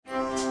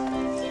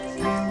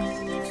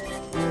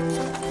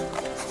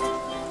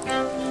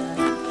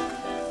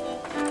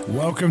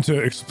Welcome to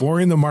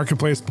Exploring the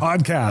Marketplace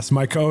podcast.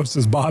 My co-host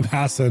is Bob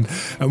Hasson,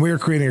 and we are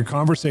creating a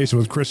conversation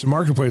with Christian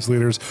marketplace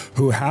leaders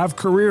who have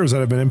careers that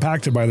have been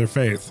impacted by their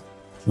faith.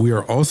 We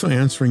are also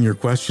answering your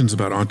questions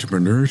about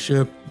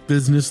entrepreneurship,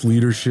 business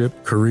leadership,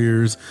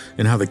 careers,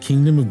 and how the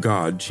kingdom of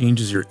God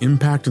changes your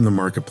impact in the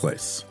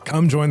marketplace.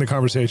 Come join the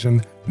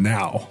conversation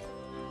now.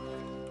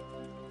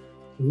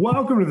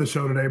 Welcome to the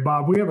show today,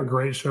 Bob. We have a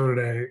great show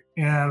today,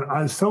 and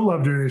I so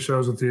love doing these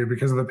shows with you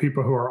because of the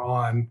people who are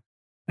on.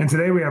 And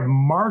today we have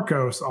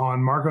Marcos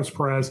on, Marcos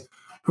Perez,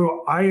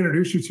 who I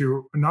introduced you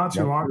to not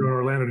too long ago in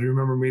Orlando. Do you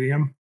remember meeting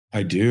him?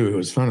 I do. It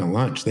was fun at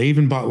lunch. They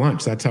even bought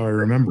lunch. That's how I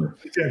remember.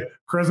 They did.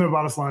 Charisma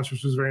bought us lunch,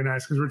 which was very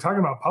nice because we're talking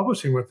about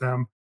publishing with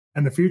them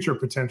and the future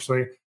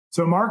potentially.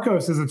 So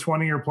Marcos is a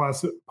 20-year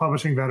plus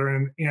publishing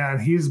veteran, and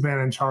he's been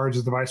in charge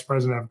as the vice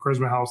president of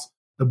Charisma House,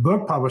 the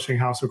book publishing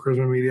house of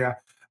Charisma Media.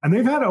 And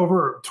they've had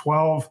over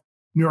 12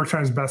 New York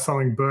Times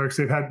bestselling books.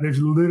 They've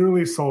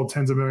literally sold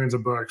tens of millions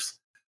of books.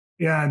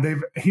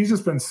 And he's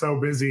just been so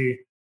busy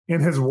in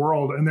his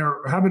world, and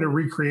they're having to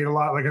recreate a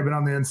lot. Like I've been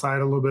on the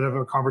inside a little bit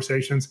of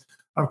conversations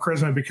of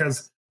Charisma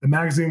because the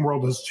magazine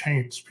world has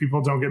changed.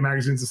 People don't get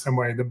magazines the same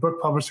way. The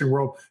book publishing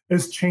world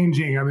is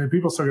changing. I mean,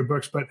 people still get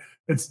books, but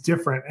it's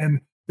different.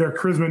 And their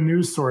Charisma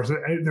news source,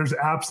 there's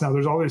apps now,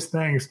 there's all these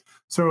things.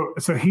 So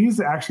he's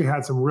actually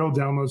had some real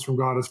downloads from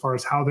God as far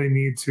as how they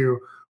need to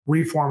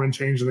reform and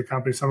change in the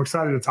company. So I'm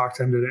excited to talk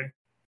to him today.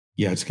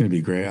 Yeah, it's going to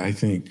be great.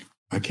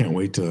 I can't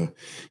wait to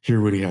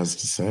hear what he has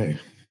to say.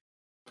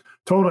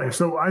 Totally.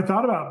 So I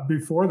thought about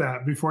before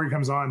he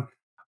comes on,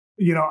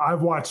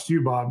 I've watched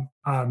you, Bob,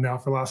 now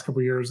for the last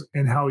couple of years,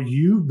 and how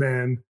you've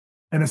been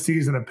in a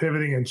season of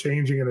pivoting and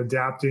changing and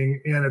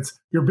adapting. And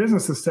your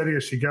business is steady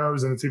as she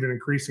goes, and it's even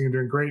increasing and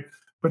doing great.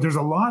 But there's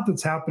a lot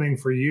that's happening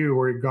for you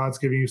where God's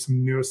giving you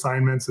some new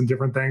assignments and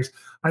different things.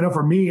 I know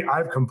for me,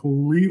 I've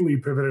completely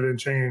pivoted and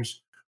changed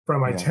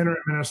from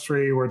itinerant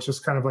ministry, where it's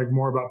just kind of like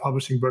more about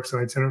publishing books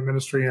and itinerant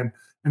ministry and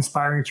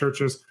inspiring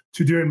churches,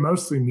 to doing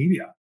mostly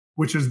media,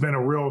 which has been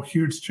a real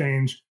huge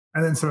change.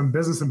 And then some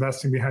business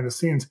investing behind the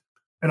scenes,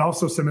 and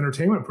also some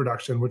entertainment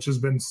production, which has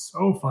been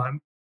so fun.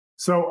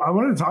 So I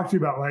wanted to talk to you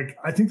about,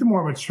 I think the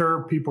more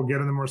mature people get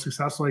and the more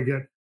successful they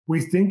get,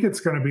 we think it's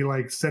going to be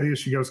like steady as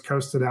she goes,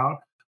 coasted out.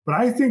 But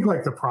I think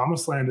the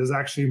promised land is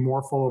actually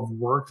more full of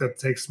work that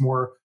takes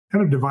more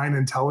kind of divine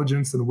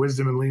intelligence and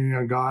wisdom and leaning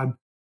on God.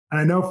 And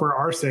I know for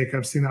our sake,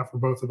 I've seen that for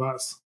both of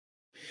us.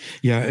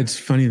 Yeah, it's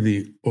funny.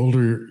 The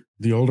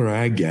older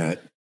I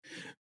get,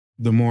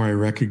 the more I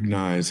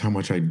recognize how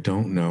much I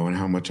don't know and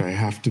how much I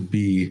have to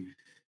be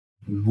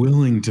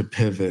willing to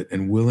pivot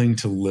and willing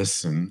to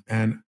listen.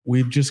 And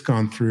we've just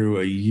gone through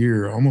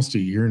almost a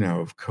year now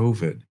of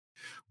COVID,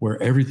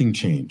 where everything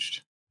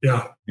changed.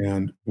 Yeah.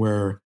 And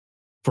where,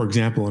 for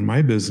example, in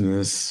my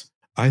business,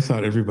 I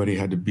thought everybody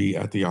had to be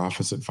at the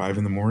office at 5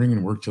 a.m.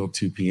 and work till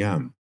 2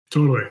 p.m.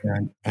 Totally.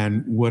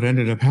 And what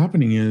ended up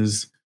happening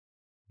is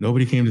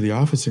nobody came to the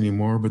office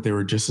anymore, but they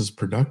were just as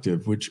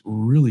productive, which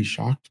really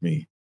shocked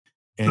me.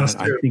 And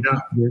I think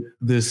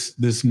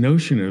this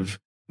notion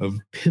of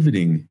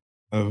pivoting,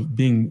 of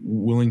being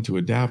willing to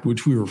adapt,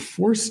 which we were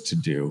forced to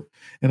do.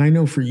 And I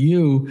know for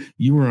you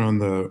were on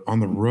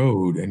the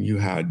road, and you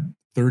had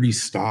 30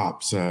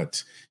 stops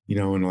at,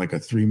 in like a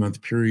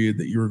 3-month period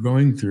that you were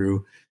going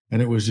through.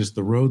 And it was just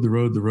the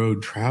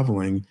road,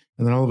 traveling.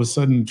 And then all of a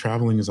sudden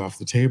traveling is off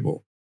the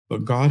table.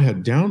 But God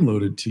had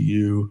downloaded to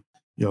you,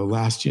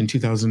 last year in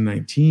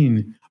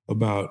 2019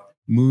 about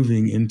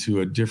moving into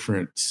a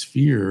different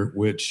sphere,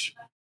 which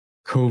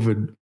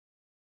COVID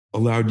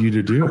allowed you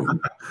to do.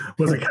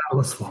 Was a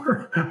catalyst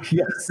for.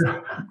 Yes.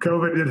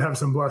 COVID did have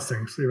some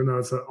blessings, even though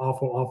it's an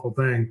awful, awful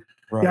thing.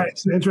 Right. Yeah,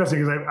 it's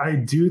interesting because I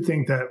do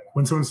think that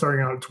when someone's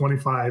starting out at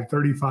 25,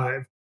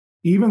 35,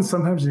 even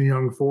sometimes in the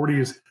young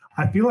 40s,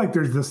 I feel like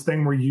there's this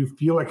thing where you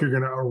feel like you're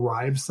going to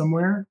arrive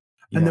somewhere.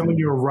 Yeah. And then when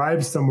you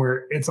arrive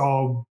somewhere, it's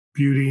all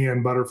beauty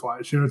and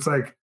butterflies. And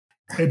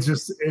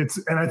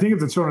I think of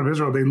the children of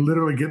Israel, they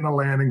literally get in the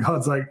land and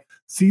God's like,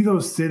 see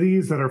those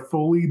cities that are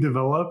fully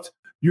developed?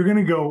 You're going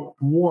to go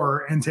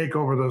war and take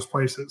over those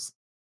places.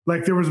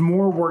 Like there was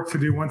more work to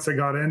do once they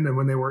got in than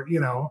when they were,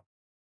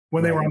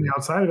 when they were on the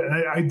outside of it.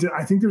 And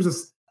I think there's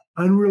this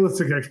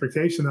unrealistic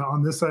expectation that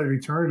on this side of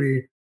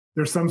eternity,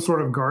 there's some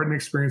sort of garden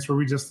experience where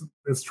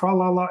it's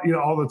tra-la-la,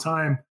 all the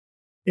time.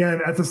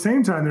 And at the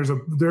same time,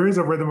 there is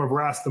a rhythm of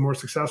rest. The more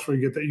successful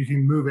you get that you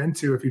can move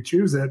into if you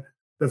choose it,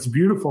 that's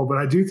beautiful. But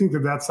I do think that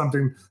that's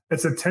something,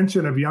 it's a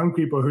tension of young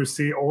people who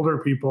see older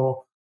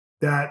people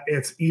that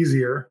it's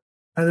easier.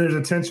 And there's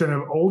a tension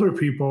of older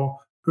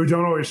people who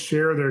don't always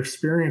share their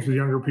experience with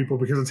younger people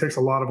because it takes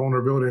a lot of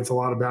vulnerability. It's a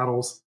lot of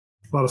battles,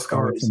 a lot of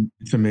scars.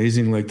 It's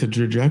amazing. Like the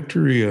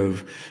trajectory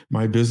of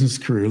my business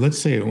career, let's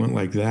say it went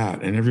like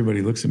that, and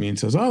everybody looks at me and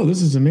says, oh,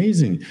 this is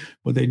amazing.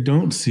 What they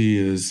don't see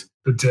is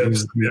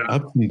the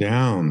ups and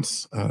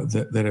downs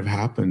that have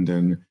happened,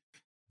 and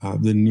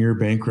the near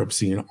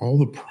bankruptcy and all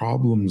the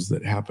problems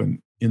that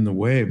happen in the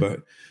way.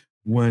 But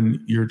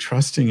when you're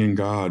trusting in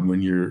God,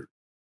 when you're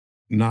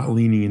not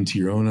leaning into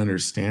your own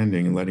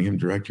understanding and letting him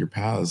direct your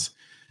paths,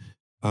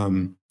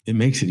 it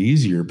makes it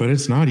easier, but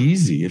it's not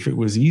easy. If it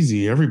was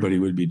easy, everybody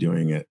would be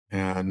doing it.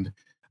 And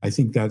I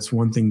think that's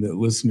one thing that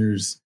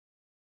listeners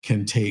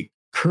can take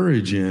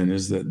courage in,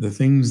 is that the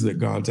things that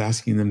God's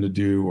asking them to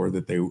do, or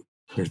that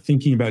they're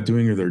thinking about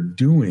doing, or they're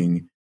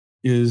doing,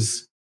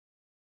 is,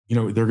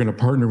 they're going to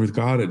partner with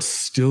God. It's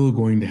still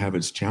going to have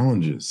its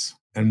challenges.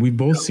 And we've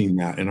both seen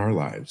that in our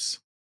lives.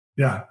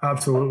 Yeah,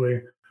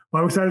 absolutely.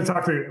 Well, I'm excited to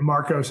talk to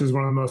Marcos, who's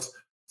one of the most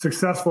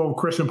successful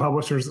Christian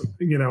publishers,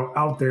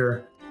 out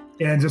there,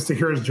 and just to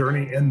hear his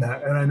journey in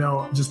that. And I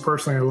know just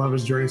personally, I love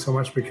his journey so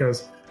much,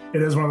 because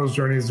it is one of those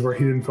journeys where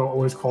he didn't feel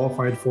always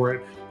qualified for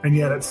it, and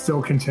yet it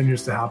still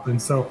continues to happen.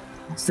 So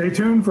stay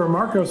tuned for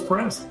Marcos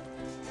Perez.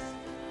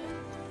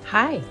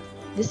 Hi,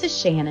 this is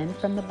Shannon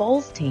from the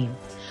Bolz team.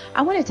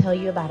 I want to tell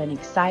you about an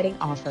exciting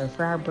offer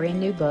for our brand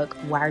new book,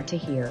 Wired to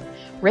Hear,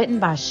 written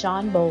by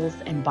Shawn Bolz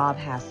and Bob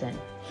Hasson.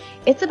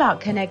 It's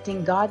about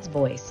connecting God's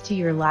voice to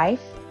your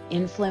life,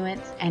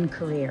 influence, and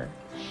career.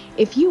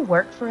 If you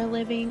work for a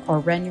living or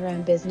run your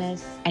own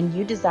business and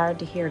you desire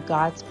to hear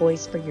God's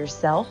voice for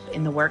yourself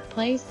in the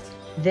workplace,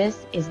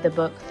 this is the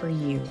book for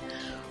you.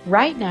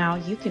 Right now,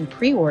 you can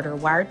pre-order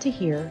Wired to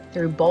Hear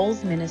through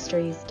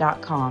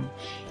bolzministries.com.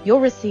 You'll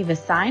receive a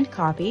signed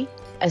copy,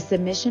 a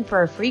submission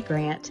for a free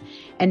grant,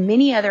 and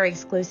many other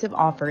exclusive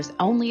offers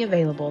only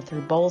available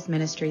through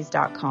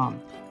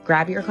bolzministries.com.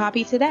 Grab your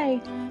copy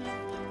today.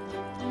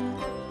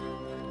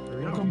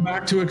 Welcome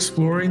back to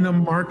Exploring the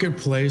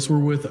Marketplace. We're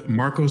with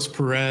Marcos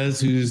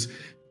Perez, who's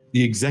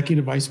the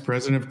Executive Vice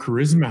President of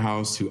Charisma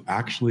House, who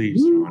actually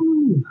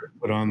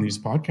put on these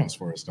podcasts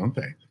for us, don't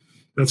they?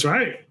 That's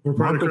right. We're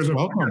part of Charisma.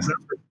 Welcome.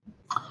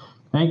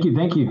 Thank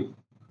you.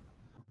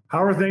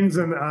 How are things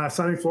in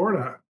sunny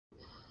Florida?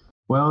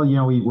 Well,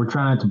 we're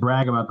trying not to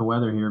brag about the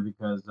weather here,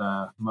 because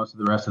most of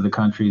the rest of the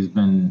country has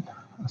been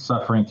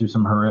suffering through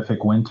some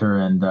horrific winter.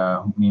 And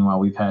meanwhile,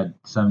 we've had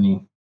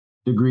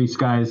 70-degree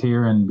skies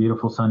here and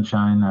beautiful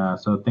sunshine.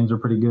 So things are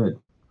pretty good.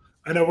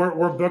 I know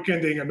we're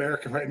bookending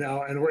America right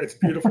now, and it's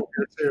beautiful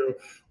here too,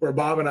 where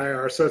Bob and I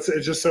are. So it's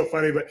just so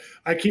funny. But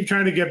I keep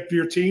trying to give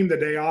your team the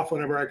day off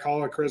whenever I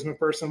call a charisma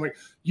person. I'm like,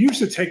 you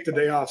should take the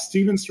day off.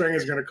 Steven Strang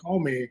is going to call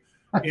me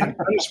and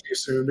punish me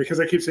soon, because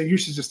I keep saying you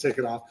should just take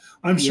it off.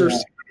 I'm sure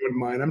Steven wouldn't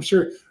mind. I'm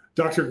sure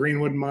Dr. Green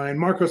wouldn't mind.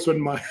 Marcos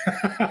wouldn't mind.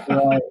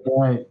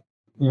 Right.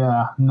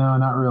 Yeah. No,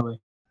 not really.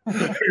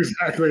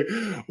 Exactly.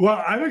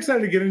 Well, I'm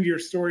excited to get into your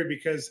story,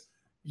 because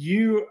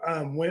you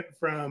went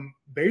from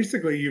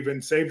basically, you've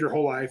been saved your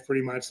whole life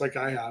pretty much, like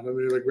I have. I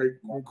mean, like we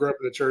grew up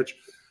in the church,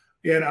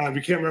 and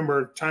you can't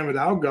remember time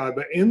without God,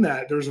 but in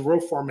that there's a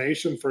real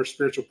formation for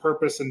spiritual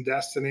purpose and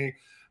destiny.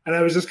 And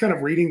I was just kind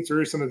of reading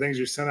through some of the things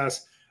you sent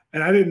us,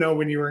 and I didn't know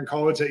when you were in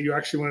college that you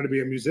actually wanted to be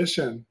a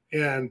musician.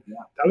 And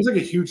that was like a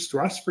huge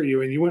thrust for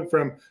you. And you went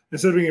from,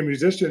 instead of being a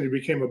musician, you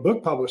became a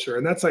book publisher.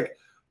 And that's like,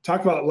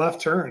 talk about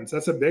left turns.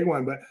 That's a big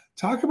one. But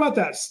talk about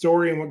that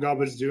story and what God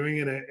was doing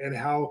in it, and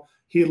how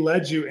he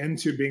led you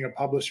into being a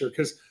publisher.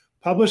 Because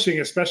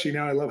publishing, especially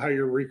now, I love how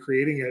you're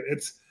recreating it.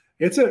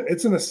 It's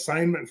an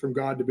assignment from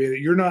God to be that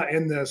you're not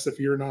in this if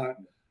you're not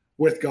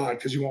with God,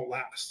 because you won't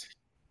last.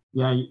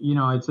 Yeah,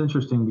 it's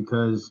interesting,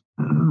 because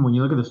when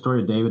you look at the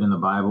story of David in the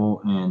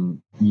Bible, and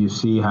you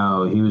see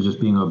how he was just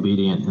being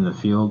obedient in the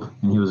field,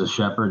 and he was a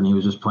shepherd, and he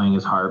was just playing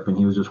his harp, and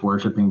he was just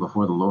worshiping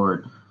before the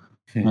Lord.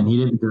 And he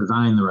didn't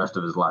design the rest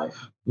of his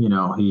life. He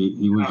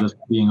was just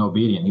being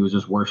obedient. He was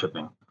just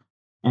worshiping.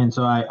 And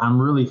so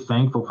I'm really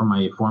thankful for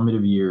my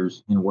formative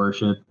years in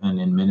worship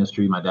and in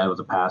ministry. My dad was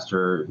a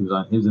pastor. He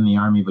was in the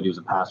Army, but he was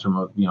a pastor,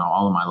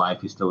 all of my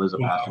life. He still is a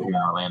pastor here in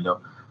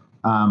Orlando.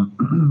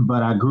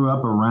 But I grew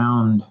up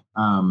around,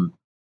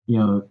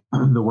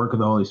 the work of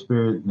the Holy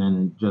Spirit,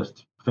 and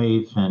just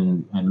faith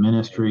and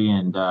ministry.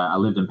 And I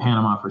lived in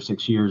Panama for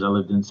 6 years. I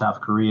lived in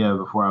South Korea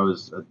before I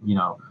was,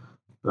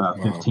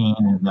 15.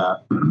 And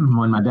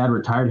when my dad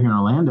retired here in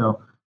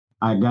Orlando,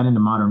 I got into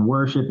modern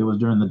worship. It was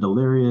during the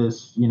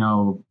Delirious,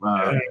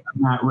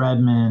 Matt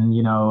Redman,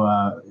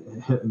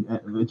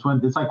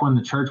 it's like when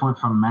the church went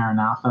from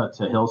Maranatha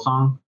to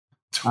Hillsong.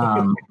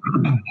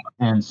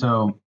 And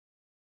so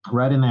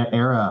right in that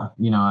era,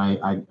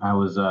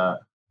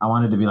 I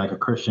wanted to be like a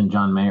Christian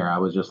John Mayer. I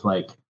was just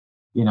like,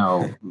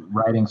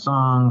 writing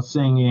songs,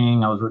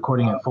 singing. I was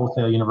recording at Full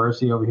Sail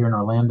University over here in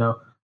Orlando.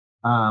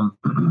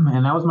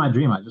 And that was my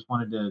dream. I just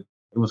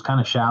it was kind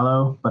of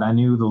shallow, but I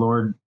knew the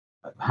Lord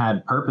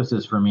had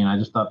purposes for me. And I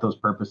just thought those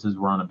purposes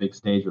were on a big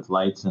stage with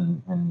lights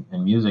and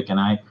music. And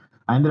I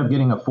ended up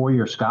getting a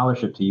 4-year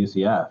scholarship to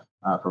UCF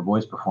for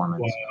voice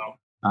performance.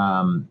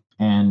 Wow.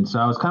 And so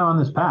I was kind of on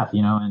this path,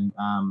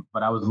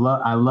 but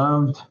I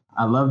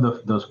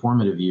loved those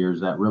formative years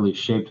that really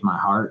shaped my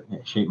heart.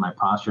 It shaped my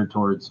posture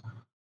towards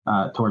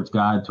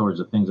God, towards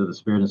the things of the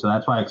Spirit. And so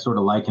that's why I sort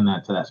of liken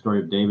that to that story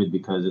of David,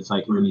 because it's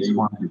like in these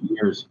formative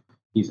years,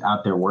 he's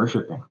out there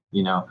worshiping,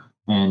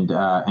 and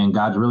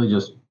God's really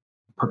just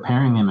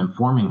preparing him and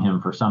forming him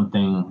for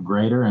something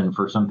greater and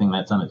for something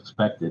that's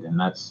unexpected. And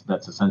that's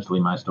essentially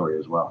my story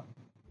as well.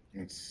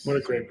 What a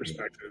great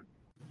perspective.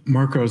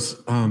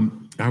 Marcos,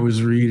 I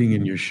was reading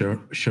in your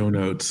show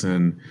notes,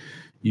 and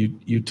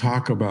you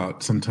talk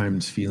about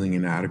sometimes feeling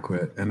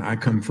inadequate, and I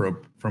come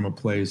from a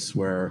place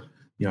where,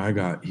 you know, I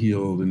got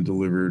healed and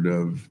delivered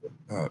of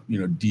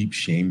deep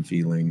shame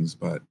feelings,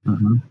 but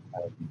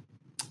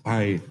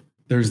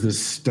there's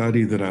this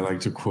study that I like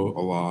to quote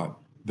a lot,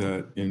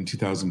 that in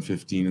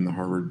 2015 in the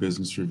Harvard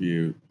Business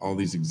Review, all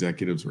these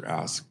executives were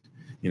asked,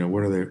 you know,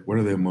 what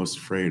are they most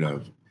afraid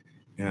of?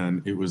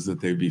 And it was that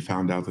they'd be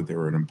found out that they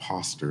were an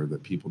imposter,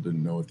 that people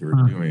didn't know what they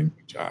were doing.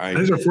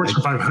 These are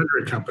Fortune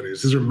 500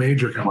 companies. These are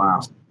major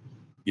companies. Wow.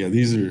 Yeah,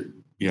 these are,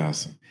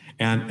 yes.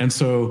 And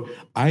so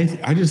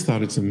I just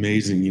thought it's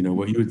amazing, you know,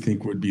 what you would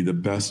think would be the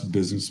best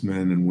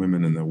businessmen and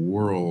women in the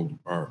world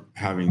are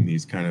having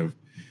these kind of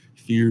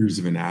fears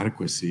of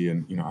inadequacy.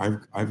 And, you know,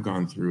 I've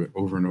gone through it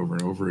over and over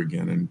and over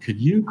again. And could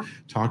you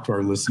talk to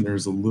our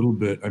listeners a little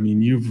bit? I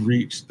mean, you've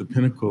reached the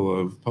pinnacle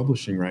of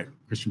publishing, right?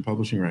 Christian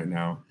publishing right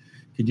now.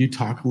 Could you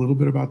talk a little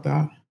bit about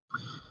that?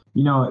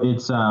 You know,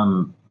 it's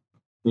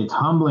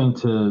humbling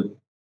to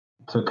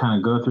kind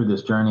of go through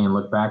this journey and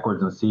look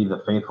backwards and see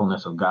the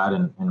faithfulness of God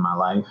in my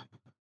life.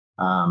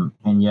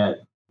 And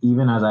yet,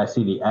 even as I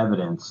see the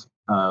evidence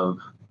of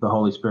the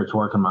Holy Spirit's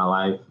work in my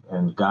life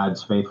and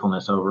God's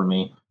faithfulness over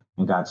me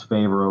and God's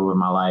favor over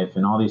my life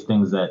and all these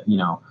things that, you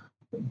know,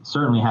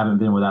 certainly haven't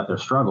been without their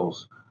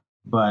struggles.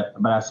 But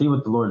I see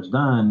what the Lord's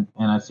done,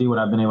 and I see what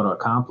I've been able to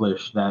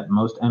accomplish that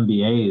most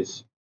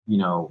MBAs, you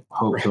know,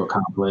 hope to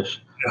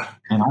accomplish. Yeah.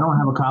 And I don't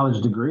have a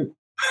college degree.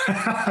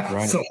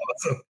 Right. So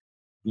awesome.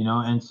 You know,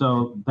 and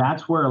so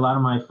that's where a lot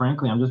of my,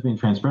 frankly, I'm just being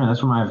transparent.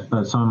 That's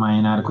where some of my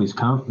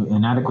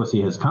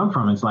inadequacy has come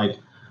from. It's like,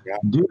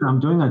 dude, I'm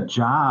doing a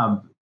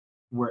job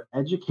where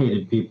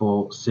educated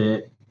people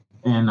sit,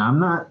 and I'm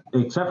not,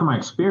 except for my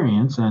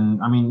experience.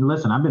 And I mean,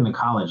 listen, I've been to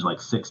college like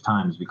 6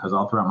 times because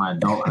all throughout my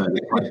adulthood,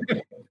 like,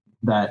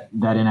 that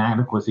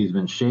inadequacy has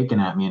been shaken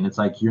at me. And it's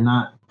like, you're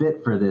not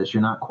fit for this.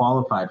 You're not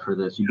qualified for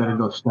this. You better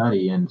go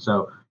study. And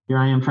so here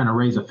I am trying to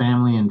raise a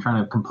family and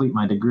trying to complete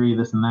my degree,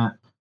 this and that.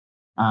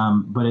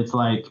 But it's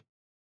like,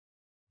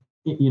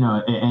 you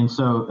know, and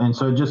so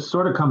it just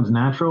sort of comes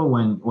natural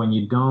when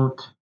you don't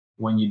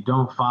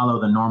follow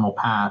the normal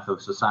path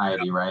of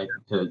society, right?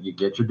 You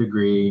get your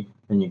degree,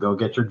 then you go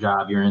get your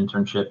job, your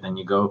internship, then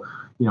you go,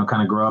 you know,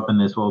 kind of grow up in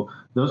this. Well,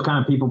 those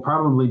kind of people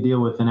probably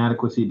deal with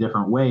inadequacy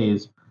different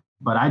ways,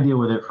 but I deal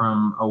with it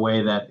from a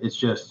way that it's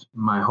just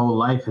my whole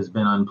life has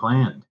been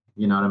unplanned.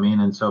 You know what I mean?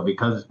 And so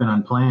because it's been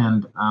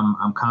unplanned,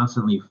 I'm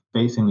constantly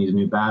facing these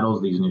new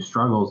battles, these new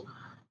struggles.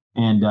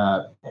 And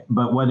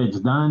but what it's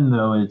done,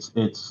 though, it's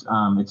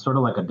sort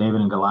of like a David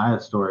and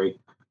Goliath story,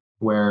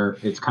 where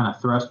it's kind of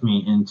thrust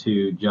me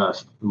into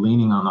just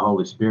leaning on the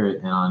Holy Spirit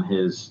and on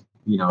His,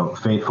 you know,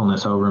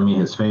 faithfulness over me,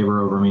 His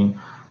favor over me,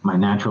 my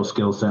natural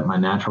skill set, my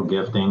natural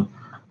gifting,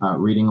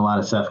 reading a lot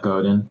of Seth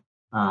Godin,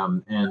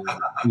 and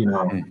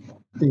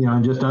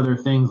and just other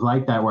things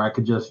like that, where I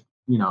could just,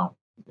 you know,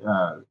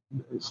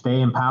 stay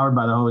empowered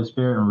by the Holy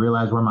Spirit and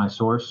realize where my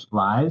source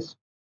lies.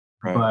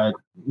 Right.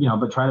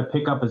 But try to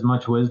pick up as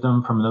much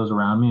wisdom from those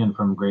around me and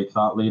from great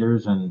thought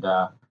leaders, and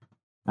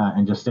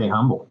just stay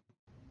humble.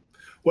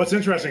 What's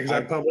interesting is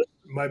I published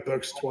my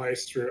books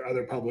twice through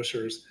other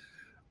publishers,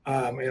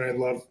 and I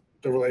love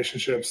the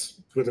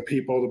relationships with the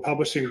people. The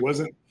publishing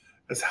wasn't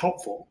as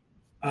helpful,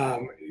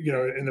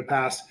 in the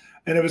past,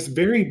 and it was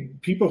very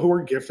people who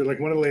were gifted. Like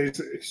one of the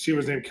ladies, she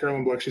was named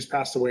Carolyn Block. She's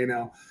passed away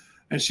now,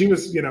 and she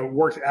was,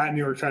 worked at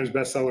New York Times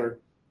bestseller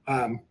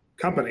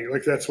company.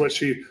 Like that's what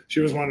she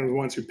was one of the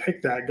ones who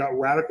picked that, got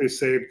radically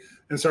saved,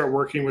 and started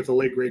working with the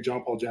late great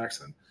John Paul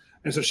Jackson.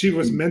 And so she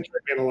was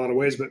mentoring me in a lot of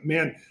ways, but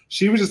man,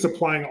 she was just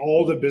applying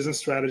all the business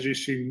strategies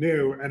she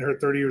knew and her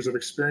 30 years of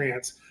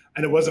experience,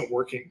 and it wasn't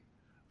working.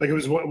 Like it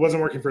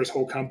wasn't working for his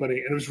whole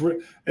company.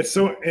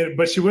 And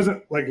but she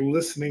wasn't like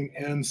listening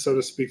in, so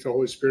to speak, to the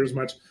Holy Spirit as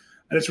much.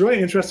 And it's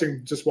really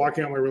interesting just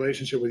walking out my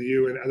relationship with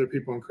you and other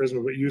people in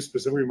Charisma, but you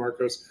specifically,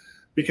 Marcos,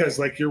 because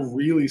like you're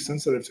really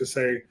sensitive to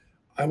say,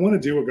 I want to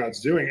do what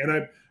God's doing. And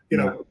I,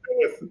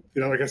 with,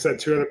 like I said,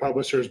 2 other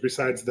publishers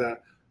besides the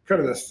kind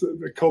of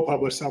the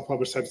co-published,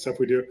 self-published type of stuff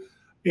we do.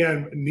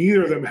 And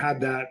neither of them had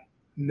that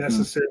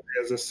necessarily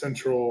as a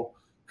central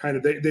kind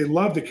of, they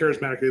love the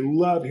charismatic, they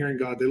love hearing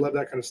God, they love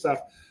that kind of stuff,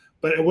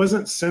 but it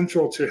wasn't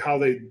central to how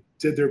they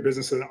did their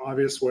business in an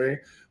obvious way.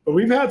 But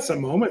we've had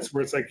some moments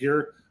where it's like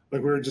we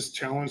were just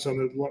challenged on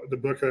the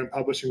book that I'm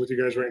publishing with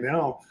you guys right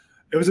now.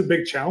 It was a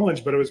big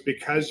challenge, but it was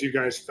because you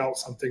guys felt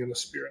something in the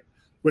Spirit,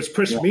 which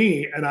pushed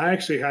me, and I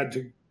actually had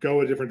to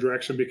go a different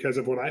direction because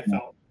of what I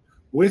felt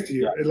with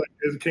you.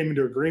 It came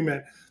into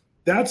agreement.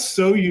 That's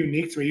so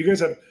unique to me. You guys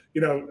have,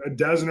 a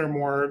dozen or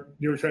more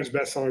New York Times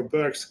bestseller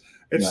books.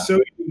 It's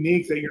so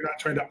unique that you're not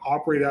trying to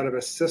operate out of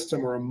a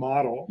system or a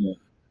model.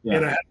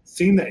 And I haven't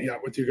seen that yet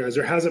with you guys.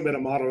 There hasn't been a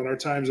model in our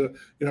times of,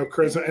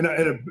 charisma,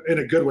 in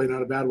a good way,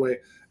 not a bad way.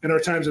 In our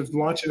times of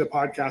launching the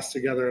podcast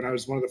together, and I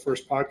was one of the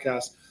first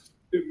podcasts,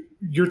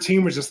 your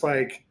team was just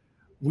like,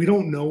 we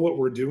don't know what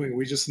we're doing.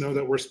 We just know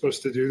that we're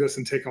supposed to do this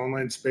and take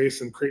online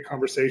space and create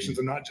conversations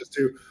and not just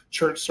do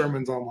church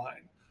sermons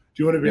online.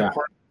 Do you want to be a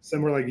part of this?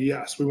 And we're like,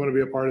 yes, we want to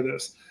be a part of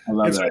this. I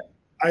love that.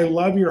 I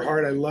love your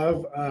heart. I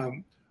love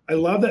I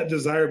love that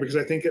desire because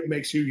I think it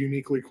makes you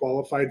uniquely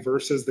qualified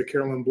versus the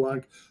Carolyn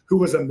Blanc, who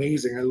was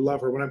amazing. I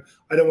love her.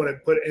 I don't want to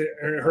put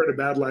her in a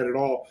bad light at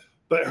all,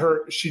 but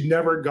she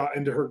never got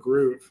into her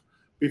groove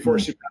before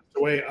she passed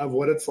away of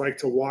what it's like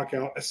to walk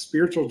out a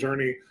spiritual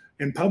journey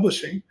in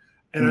publishing.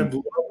 And I've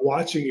loved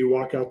watching you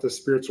walk out the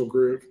spiritual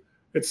groove.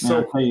 It's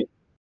so cool.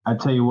 I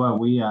tell you what,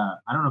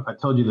 I don't know if I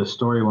told you the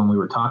story when we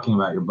were talking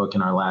about your book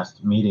in our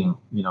last meeting,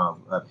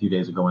 a few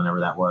days ago, whenever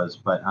that was,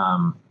 but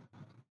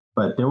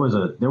there was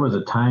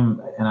a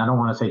time, and I don't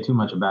want to say too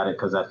much about it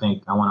because I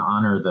think I want to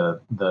honor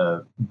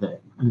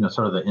the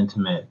sort of the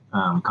intimate,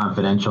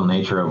 confidential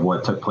nature of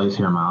what took place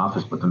here in my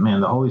office. But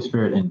the Holy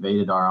Spirit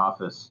invaded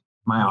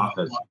my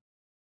office,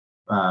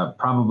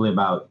 probably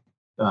about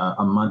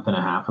a month and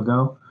a half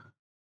ago,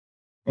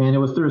 and it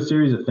was through a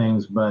series of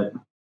things, but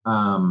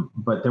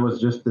there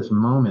was just this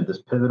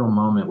pivotal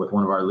moment with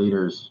one of our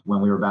leaders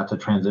when we were about to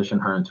transition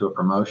her into a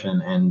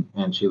promotion,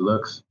 and she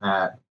looks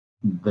at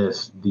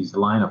these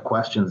line of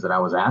questions that I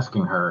was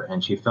asking her,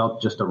 and she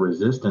felt just a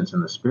resistance in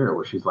the spirit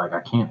where she's like,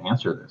 I can't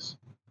answer this.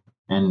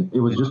 And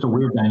it was just a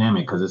weird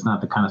dynamic because it's not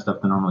the kind of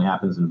stuff that normally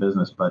happens in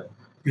business, but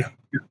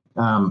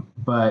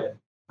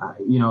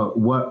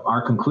what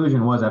our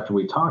conclusion was after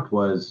we talked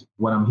was,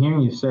 what I'm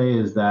hearing you say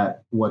is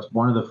that what's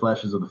born of the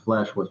flesh is of the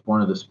flesh, what's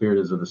born of the spirit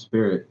is of the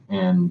spirit,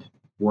 and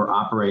we're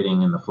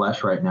operating in the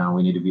flesh right now.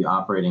 We need to be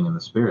operating in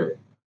the spirit.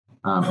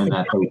 And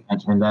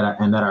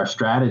that our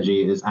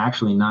strategy is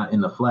actually not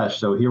in the flesh.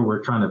 So here we're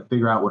trying to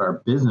figure out what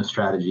our business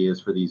strategy is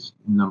for these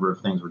number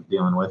of things we're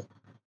dealing with,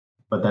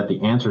 but that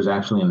the answer is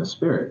actually in the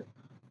spirit.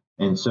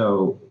 And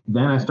so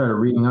then I started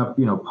reading up,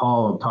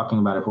 Paul talking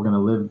about if we're going to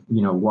live,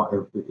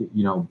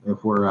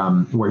 if we're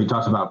where he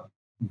talks about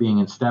being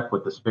in step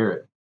with the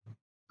spirit.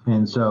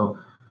 And so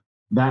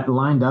that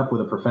lined up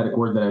with a prophetic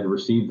word that I'd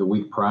received the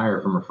week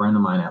prior from a friend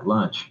of mine at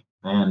lunch,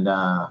 and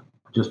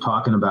just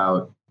talking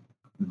about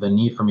the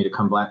need for me to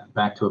come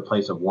back to a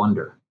place of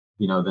wonder,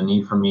 the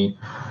need for me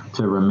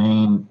to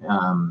remain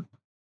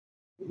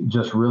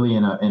just really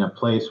in a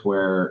place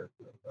where,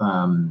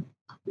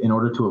 in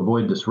order to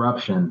avoid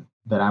disruption,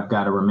 that I've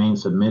got to remain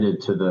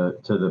submitted to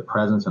the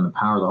presence and the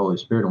power of the Holy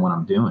Spirit in what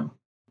I'm doing.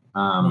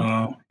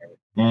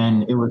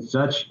 And it was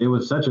such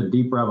a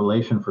deep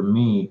revelation for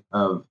me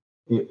of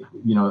it.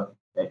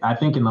 I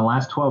think in the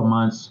last 12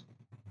 months,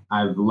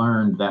 I've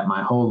learned that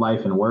my whole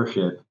life in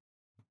worship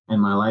and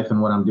my life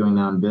and what I'm doing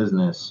now in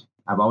business,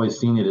 I've always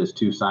seen it as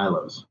two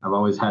silos. I've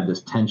always had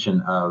this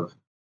tension of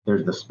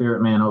there's the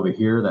spirit man over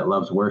here that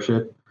loves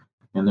worship,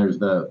 and there's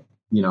the,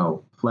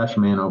 flesh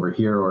man over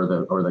here, or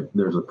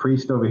there's a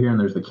priest over here, and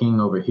there's the king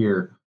over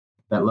here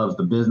that loves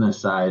the business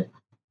side.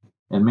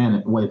 And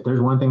man, if there's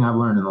one thing I've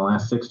learned in the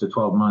last 6 to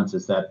 12 months,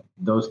 is that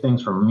those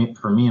things for me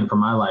and for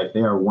my life,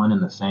 they are one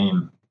and the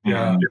same.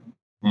 Yeah.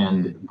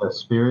 And the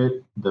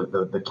spirit,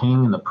 the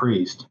king and the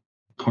priest,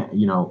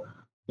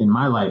 in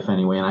my life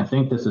anyway, and I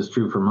think this is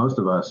true for most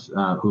of us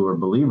who are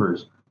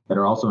believers that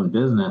are also in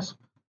business,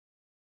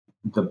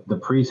 the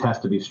priest has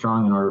to be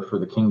strong in order for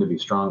the king to be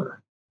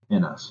stronger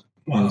in us.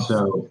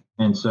 Wow.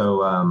 And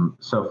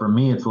so for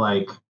me, it's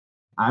like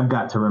I've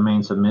got to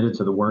remain submitted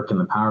to the work and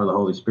the power of the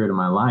Holy Spirit in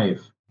my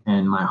life,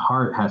 and my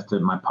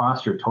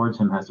posture towards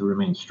him has to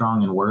remain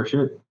strong in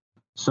worship,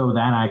 so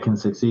that I can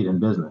succeed in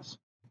business,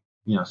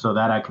 so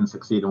that I can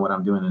succeed in what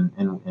I'm doing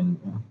in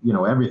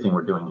everything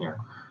we're doing here.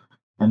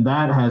 And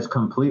that has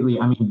completely,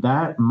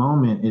 that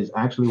moment is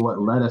actually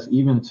what led us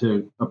even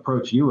to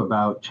approach you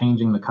about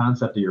changing the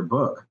concept of your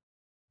book,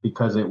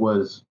 because it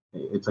wasn't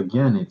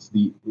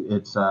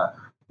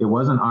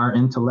our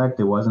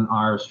intellect, it wasn't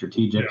our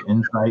strategic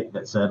insight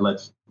that said,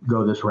 let's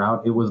go this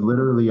route. It was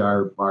literally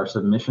our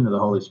submission to the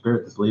Holy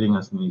Spirit that's leading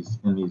us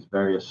in these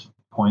various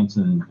points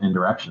and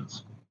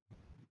directions.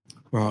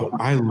 Well,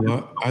 I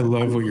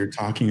love what you're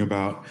talking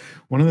about.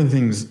 One of the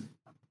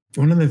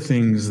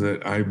things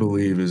that I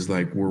believe is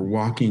like we're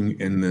walking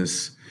in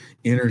this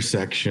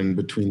intersection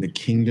between the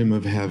kingdom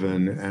of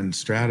heaven and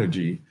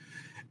strategy.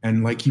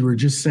 And like you were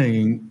just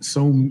saying,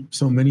 so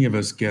many of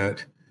us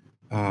get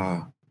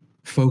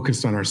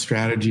focused on our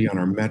strategy, on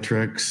our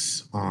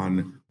metrics,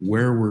 on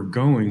where we're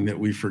going, that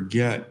we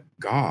forget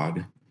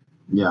God.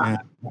 Yeah. And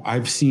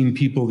I've seen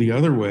people the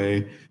other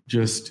way,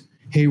 just,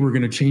 hey, we're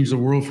going to change the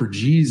world for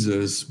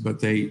Jesus, but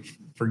they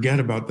forget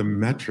about the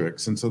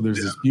metrics. And so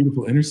there's this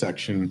beautiful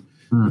intersection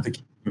with the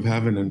kingdom of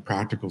heaven and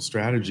practical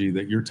strategy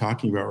that you're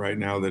talking about right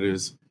now that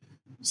is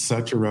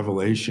such a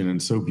revelation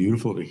and so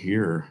beautiful to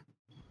hear.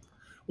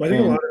 Well, I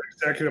think a lot of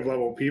executive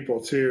level people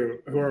too,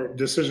 who are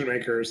decision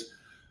makers,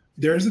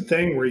 there's a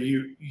thing where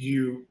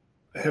you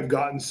have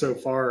gotten so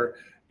far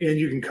and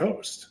you can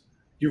coast.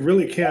 You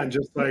really can,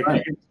 just like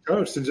you can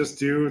coast and just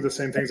do the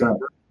same things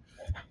over.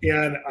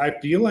 And I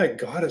feel like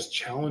God is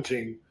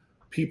challenging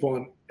people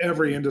in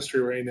every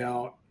industry right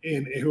now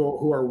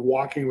who are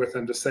walking with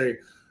him to say,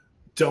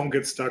 don't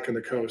get stuck in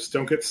the coast.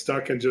 Don't get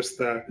stuck in just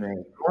the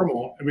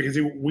normal, because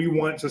we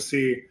want to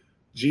see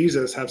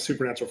Jesus have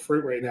supernatural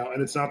fruit right now,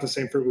 and it's not the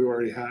same fruit we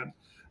already had.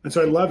 And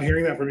so I love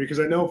hearing that from you, because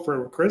I know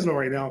for Charisma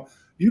right now,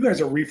 you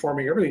guys are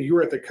reforming everything. You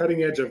were at the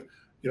cutting edge of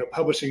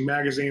publishing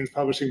magazines,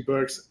 publishing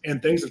books,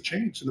 and things have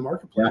changed in the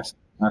marketplace.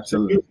 Yeah,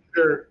 absolutely. So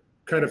you either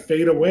kind of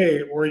fade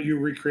away or you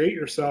recreate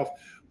yourself.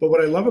 But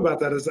what I love about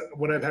that is that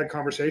when I've had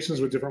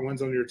conversations with different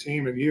ones on your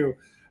team and you,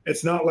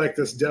 it's not like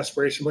this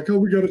desperation, like, oh,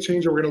 we got to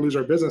change or we're going to lose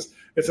our business.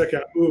 It's like,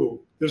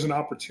 there's an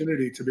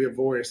opportunity to be a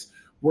voice.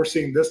 We're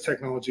seeing this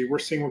technology. We're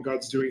seeing what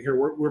God's doing here.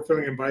 We're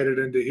feeling invited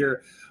into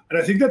here. And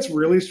I think that's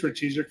really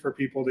strategic for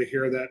people to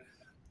hear that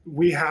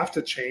we have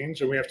to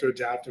change and we have to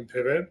adapt and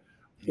pivot,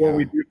 or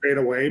we do fade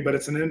away. But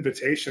it's an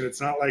invitation.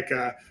 It's not like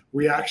a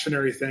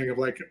reactionary thing of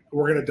like,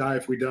 we're going to die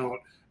if we don't.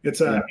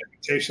 It's an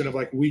invitation of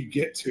like, we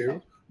get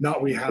to,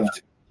 not we have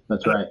to.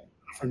 That's right.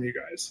 From you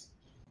guys.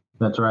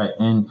 That's right.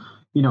 And,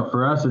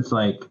 for us, it's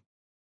like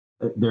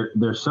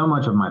there's so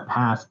much of my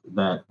past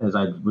that, as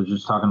I was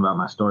just talking about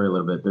my story a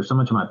little bit, there's so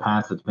much of my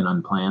past that's been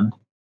unplanned.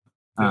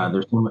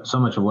 There's so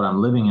much of what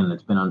I'm living in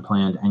that's been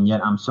unplanned. And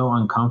yet I'm so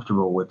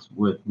uncomfortable with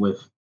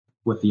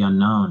the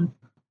unknown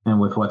and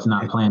with what's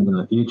not planned in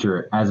the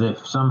future, as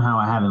if somehow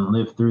I haven't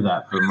lived through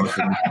that for most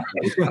of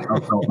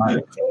my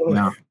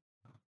life.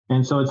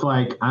 And so it's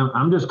like,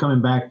 I'm just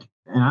coming back.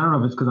 And I don't know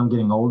if it's because I'm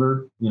getting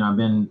older. I've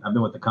been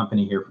with the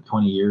company here for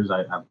 20 years.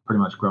 I've pretty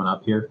much grown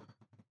up here,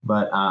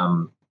 but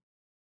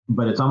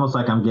it's almost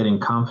like I'm getting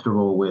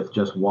comfortable with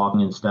just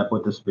walking in step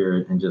with the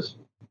Spirit and just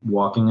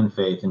walking in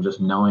faith and just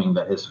knowing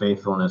that His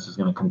faithfulness is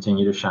going to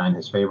continue to shine.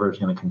 His favor is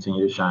going to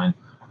continue to shine,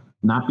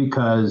 not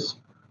because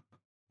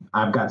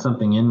I've got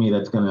something in me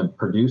that's going to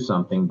produce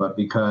something, but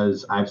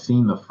because I've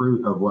seen the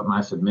fruit of what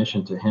my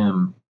submission to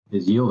Him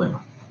is yielding.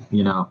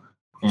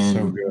 And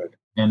so good.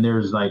 And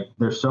there's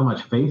so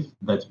much faith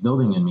that's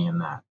building in me in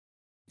that.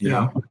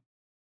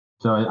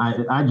 So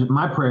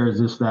my prayer is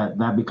just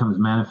that becomes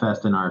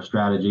manifest in our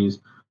strategies,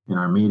 in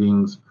our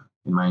meetings,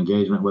 in my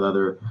engagement with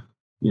other,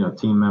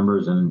 team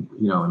members and,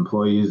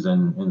 employees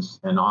and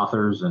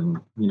authors and,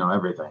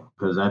 everything,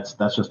 because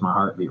that's just my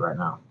heartbeat right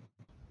now.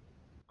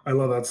 I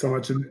love that so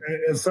much. And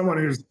as someone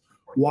who's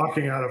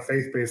walking out a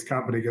faith-based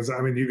company, because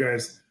you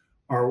guys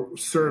are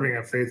serving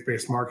a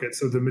faith-based market.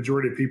 So the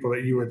majority of people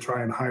that you would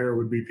try and hire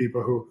would be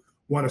people who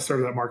want to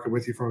serve that market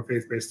with you from a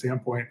faith-based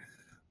standpoint.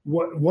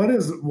 What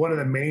is one of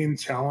the main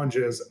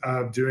challenges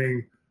of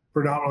doing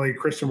predominantly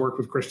Christian work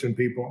with Christian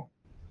people?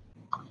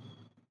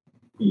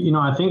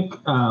 I think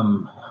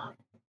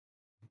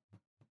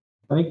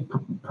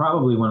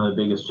probably one of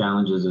the biggest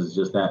challenges is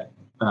just that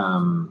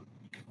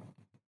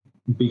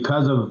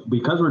because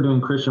we're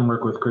doing Christian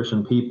work with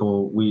Christian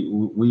people,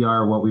 we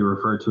are what we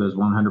refer to as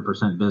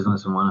 100%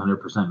 business and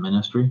 100%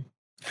 ministry.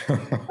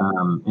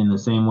 In the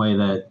same way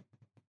that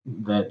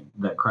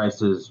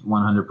Christ is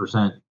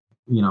 100%,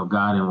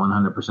 God and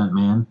 100%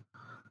 man.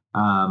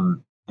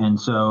 And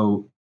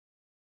so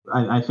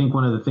I think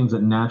one of the things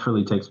that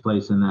naturally takes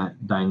place in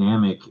that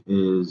dynamic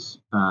is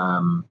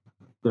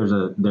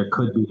there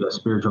could be a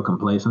spiritual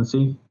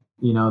complacency,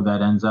 that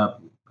ends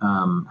up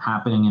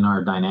happening in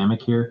our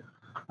dynamic here.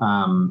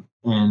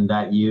 And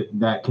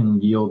that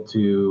can yield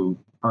to,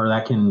 or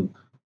that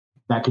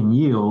can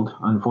yield,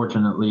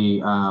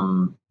 unfortunately,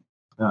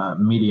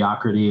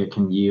 mediocrity. It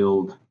can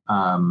yield,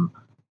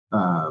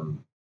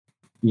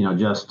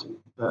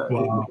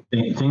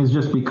 things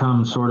just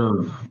become sort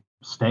of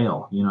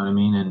stale, you know what I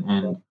mean?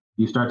 And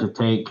you start to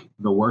take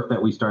the work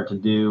that we start to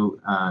do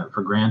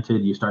for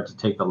granted. You start to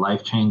take the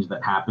life change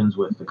that happens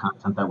with the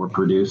content that we're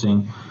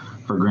producing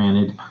for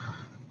granted.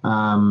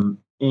 And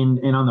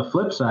on the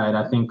flip side,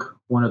 I think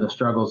one of the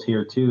struggles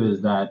here too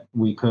is that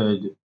we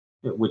could,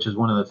 which is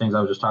one of the things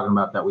I was just talking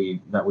about that we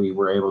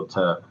were able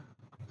to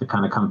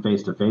kind of come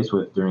face to face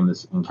with during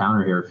this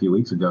encounter here a few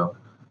weeks ago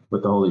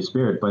with the Holy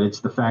Spirit. But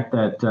it's the fact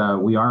that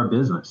we are a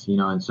business,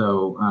 and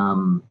so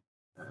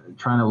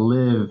trying to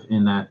live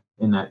in that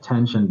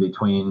tension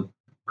between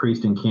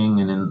priest and king,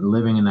 and then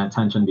living in that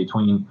tension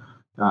between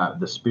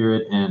the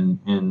spirit and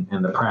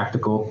the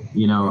practical,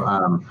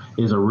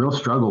 is a real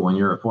struggle when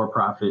you're a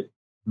for-profit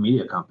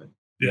media company.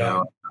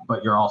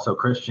 But you're also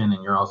Christian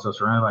and you're also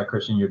surrounded by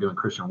Christian. You're doing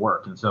Christian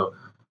work, and so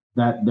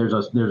that there's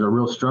a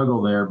real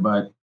struggle there.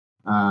 But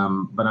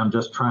I'm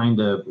just trying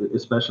to,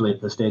 especially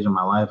at this stage of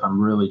my life, I'm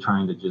really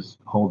trying to just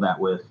hold that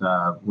with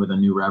a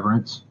new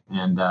reverence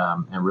and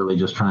really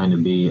just trying to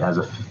be as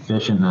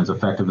efficient and as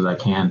effective as I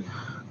can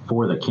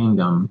for the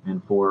kingdom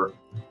and for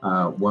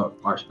what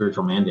our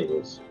spiritual mandate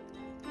is.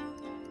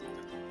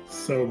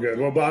 So good.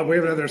 Well, Bob, we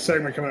have another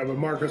segment coming up, but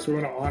Marcus, we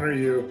want to honor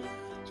you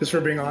just for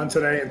being on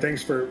today, and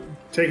thanks for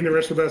taking the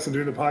risk with us and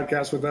doing the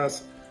podcast with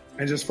us,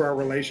 and just for our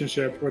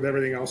relationship with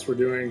everything else we're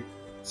doing.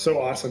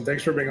 So awesome.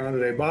 Thanks for being on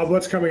today. Bob,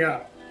 what's coming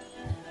up?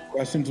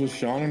 Questions with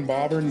Shawn and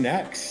Bob are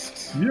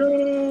next.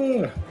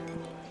 Yeah.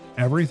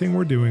 Everything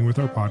we're doing with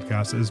our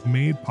podcast is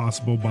made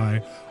possible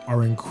by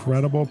our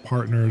incredible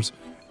partners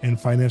and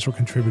financial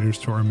contributors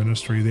to our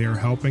ministry. They are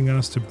helping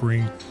us to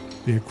bring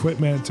the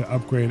equipment, to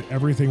upgrade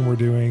everything we're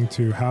doing,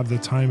 to have the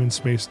time and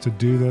space to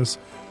do this.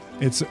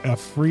 It's a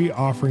free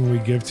offering we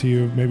give to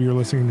you. Maybe you're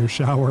listening in your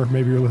shower,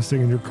 maybe you're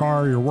listening in your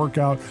car, your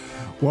workout.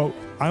 Well,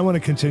 I want to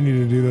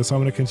continue to do this. I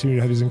want to continue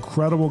to have these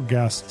incredible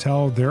guests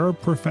tell their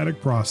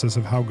prophetic process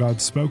of how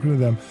God's spoken to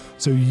them,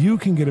 so you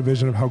can get a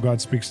vision of how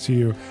God speaks to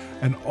you,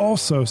 and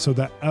also so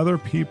that other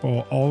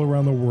people all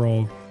around the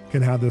world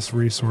can have this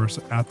resource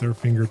at their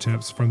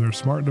fingertips from their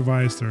smart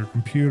device, their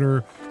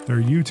computer, their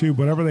YouTube,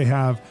 whatever they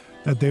have,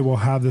 that they will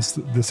have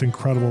this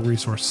incredible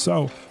resource.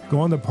 So go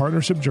on the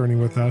partnership journey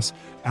with us.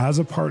 As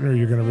a partner,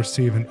 you're going to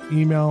receive an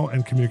email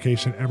and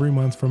communication every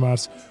month from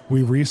us.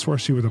 We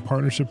resource you with a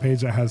partnership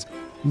page that has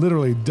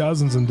literally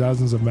dozens and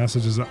dozens of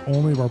messages that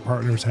only of our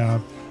partners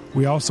have.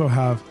 We also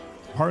have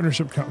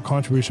partnership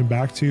contribution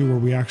back to you, where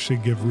we actually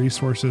give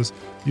resources.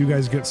 You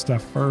guys get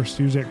stuff first.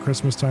 Usually at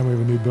Christmas time, we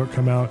have a new book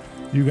come out.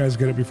 You guys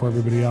get it before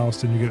everybody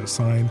else, and you get it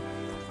signed.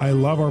 I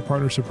love our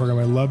partnership program.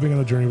 I love being on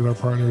the journey with our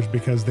partners,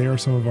 because they are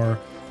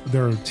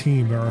they're a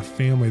team, they're our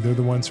family. They're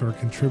the ones who are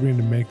contributing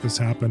to make this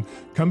happen.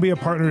 Come be a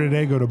partner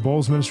today. Go to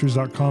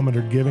bolzministries.com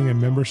under giving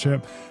and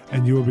membership,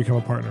 and you will become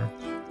a partner.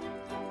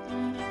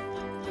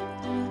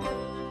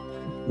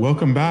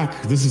 Welcome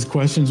back. This is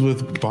Questions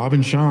with Bob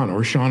and Shawn,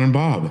 or Shawn and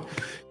Bob.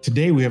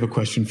 Today we have a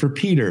question for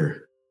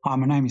Peter. Hi,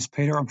 my name is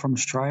Peter. I'm from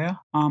Australia.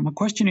 My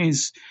question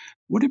is,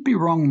 would it be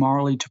wrong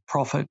morally to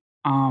profit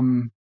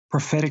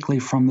prophetically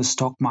from the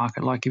stock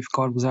market? Like if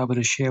God was able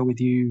to share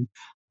with you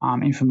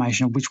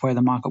information of which way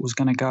the market was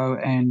going to go,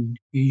 and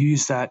you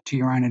use that to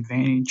your own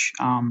advantage,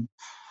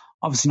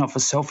 obviously not for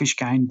selfish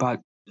gain, but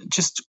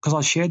just because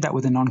I shared that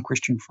with a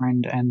non-Christian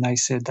friend, and they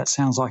said that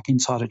sounds like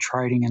insider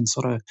trading, and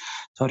so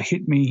it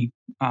hit me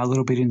a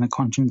little bit in the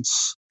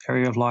conscience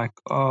area of like,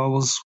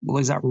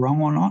 is that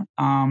wrong or not?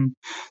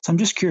 So I'm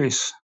just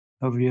curious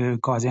of your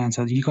guys'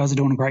 answer. You guys are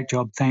doing a great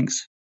job.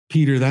 Thanks.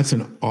 Peter, that's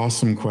an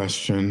awesome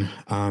question.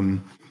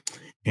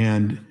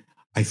 And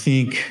I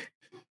think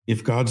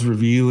if God's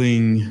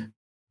revealing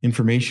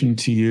information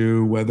to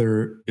you,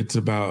 whether it's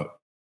about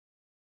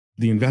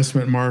the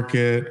investment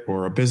market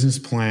or a business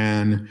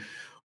plan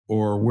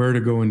or where to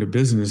go into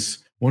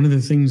business, one of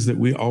the things that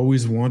we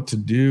always want to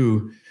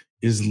do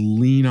is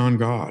lean on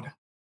God,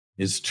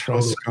 is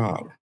trust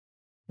God.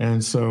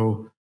 And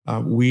so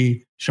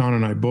Shawn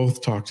and I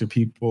both talk to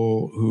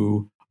people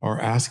who are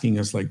asking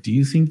us, like, do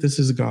you think this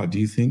is God? Do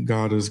you think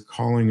God is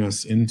calling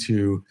us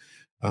into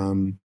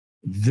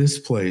this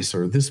place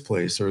or this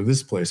place or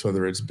this place,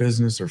 whether it's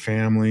business or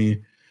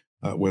family,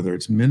 whether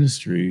it's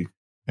ministry?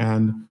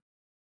 And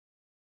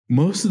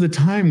most of the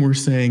time we're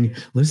saying,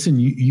 listen,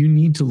 you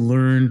need to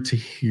learn to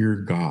hear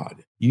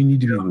God. You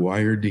need to be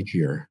wired to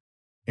hear.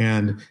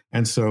 And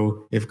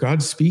so if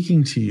God's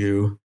speaking to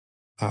you,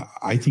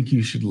 I think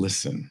you should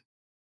listen.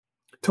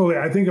 Totally.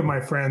 I think of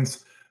my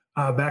friends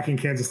back in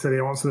Kansas City.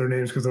 I won't say their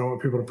names because I don't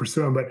want people to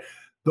pursue them, but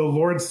the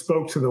Lord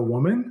spoke to the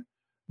woman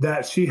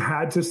that she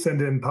had to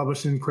send in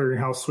Publishing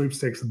Clearinghouse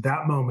sweepstakes at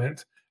that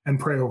moment and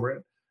pray over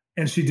it.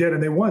 And she did,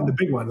 and they won the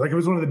big one. Like, it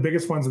was one of the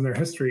biggest ones in their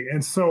history.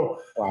 And so,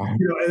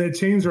 and it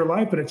changed their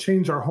life, but it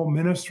changed our whole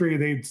ministry.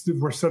 They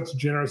were such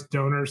generous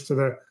donors to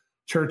the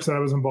church that I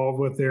was involved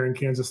with there in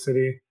Kansas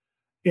City.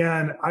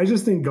 And I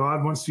just think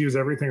God wants to use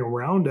everything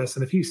around us.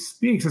 And if he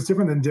speaks, it's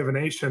different than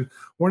divination.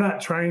 We're not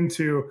trying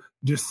to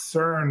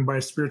discern by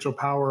spiritual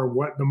power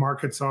what the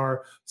markets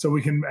are so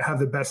we can have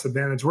the best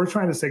advantage. We're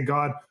trying to say,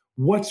 God,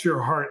 what's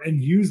your heart?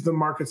 And use the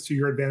markets to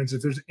your advantage.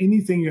 If there's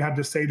anything you have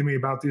to say to me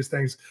about these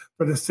things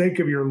for the sake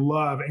of your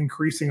love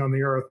increasing on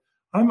the earth,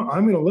 I'm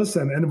going to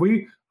listen.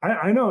 And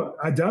I know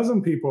a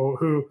dozen people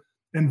who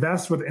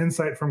invest with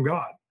insight from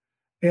God.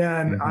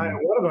 And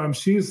one of them,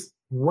 she's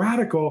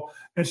radical,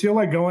 and she'll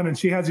like go in and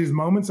she has these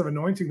moments of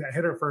anointing that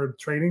hit her for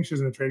trading. She's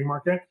in the trading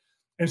market,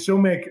 and she'll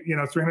make,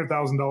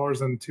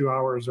 $300,000 in 2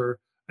 hours or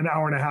an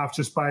hour and a half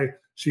just by,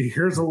 she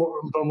hears the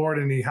Lord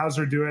and he has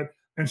her do it.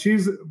 And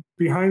she's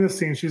behind the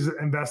scenes. She's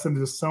invested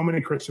into so many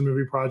Christian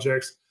movie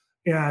projects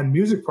and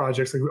music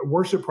projects, like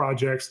worship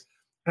projects.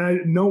 And I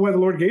know why the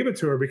Lord gave it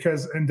to her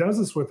and does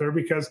this with her,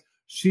 because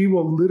she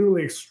will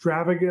literally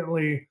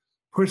extravagantly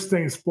push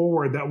things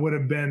forward that would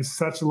have been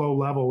such low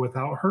level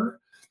without her.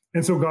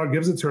 And so God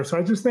gives it to her. So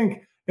I just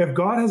think if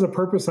God has a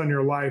purpose on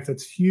your life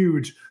that's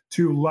huge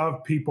to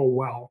love people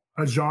well,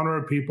 a genre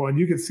of people, and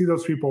you can see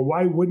those people,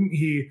 why wouldn't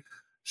he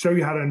show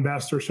you how to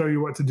invest or show you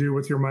what to do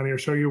with your money or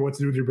show you what to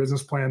do with your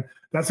business plan?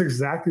 That's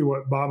exactly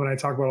what Bob and I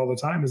talk about all the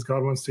time, is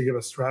God wants to give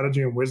us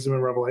strategy and wisdom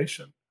and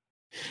revelation.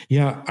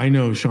 Yeah, I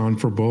know, Shawn,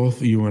 for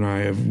both you and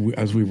I,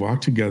 as we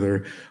walk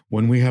together,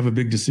 when we have a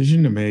big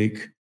decision to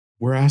make,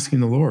 we're asking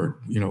the Lord,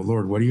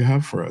 Lord, what do you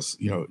have for us?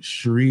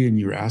 Cherie and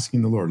you are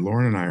asking the Lord.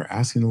 Lauren and I are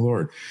asking the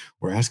Lord.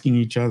 We're asking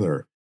each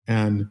other,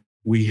 and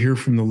we hear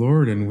from the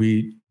Lord, and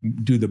we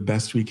do the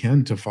best we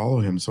can to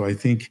follow him. So I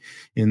think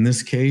in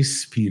this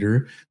case,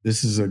 Peter,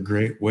 this is a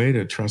great way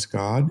to trust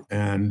God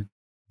and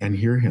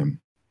hear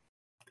him.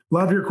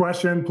 Love your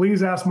question.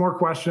 Please ask more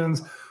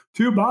questions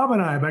to Bob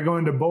and I by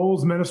going to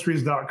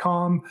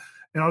bolzministries.com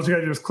And all you got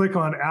to do is click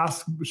on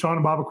Ask Shawn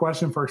and Bob a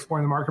Question for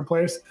Exploring the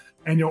Marketplace,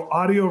 and you'll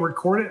audio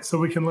record it so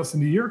we can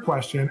listen to your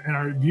question, and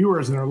our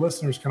viewers and our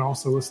listeners can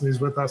also listen to these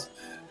with us.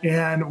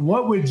 And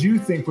what would you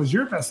think was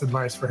your best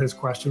advice for his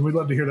question? We'd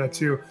love to hear that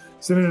too.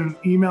 Send in an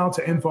email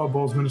to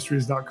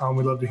info@bolzministries.com.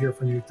 We'd love to hear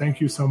from you. Thank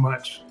you so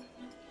much.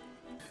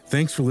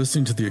 Thanks for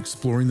listening to the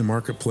Exploring the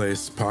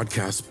Marketplace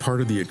podcast,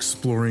 part of the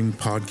Exploring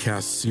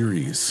podcast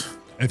series.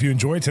 If you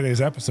enjoyed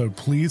today's episode,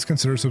 please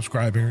consider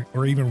subscribing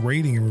or even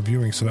rating and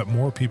reviewing so that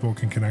more people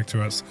can connect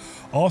to us.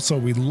 Also,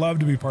 we'd love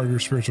to be part of your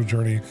spiritual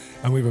journey,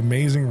 and we have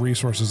amazing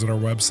resources at our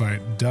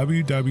website,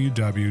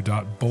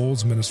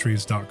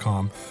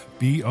 www.bolzministries.com,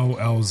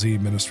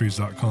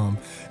 BOLZ-ministries.com,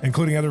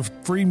 including other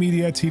free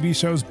media, TV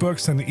shows,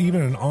 books, and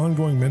even an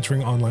ongoing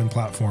mentoring online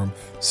platform.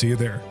 See you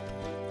there.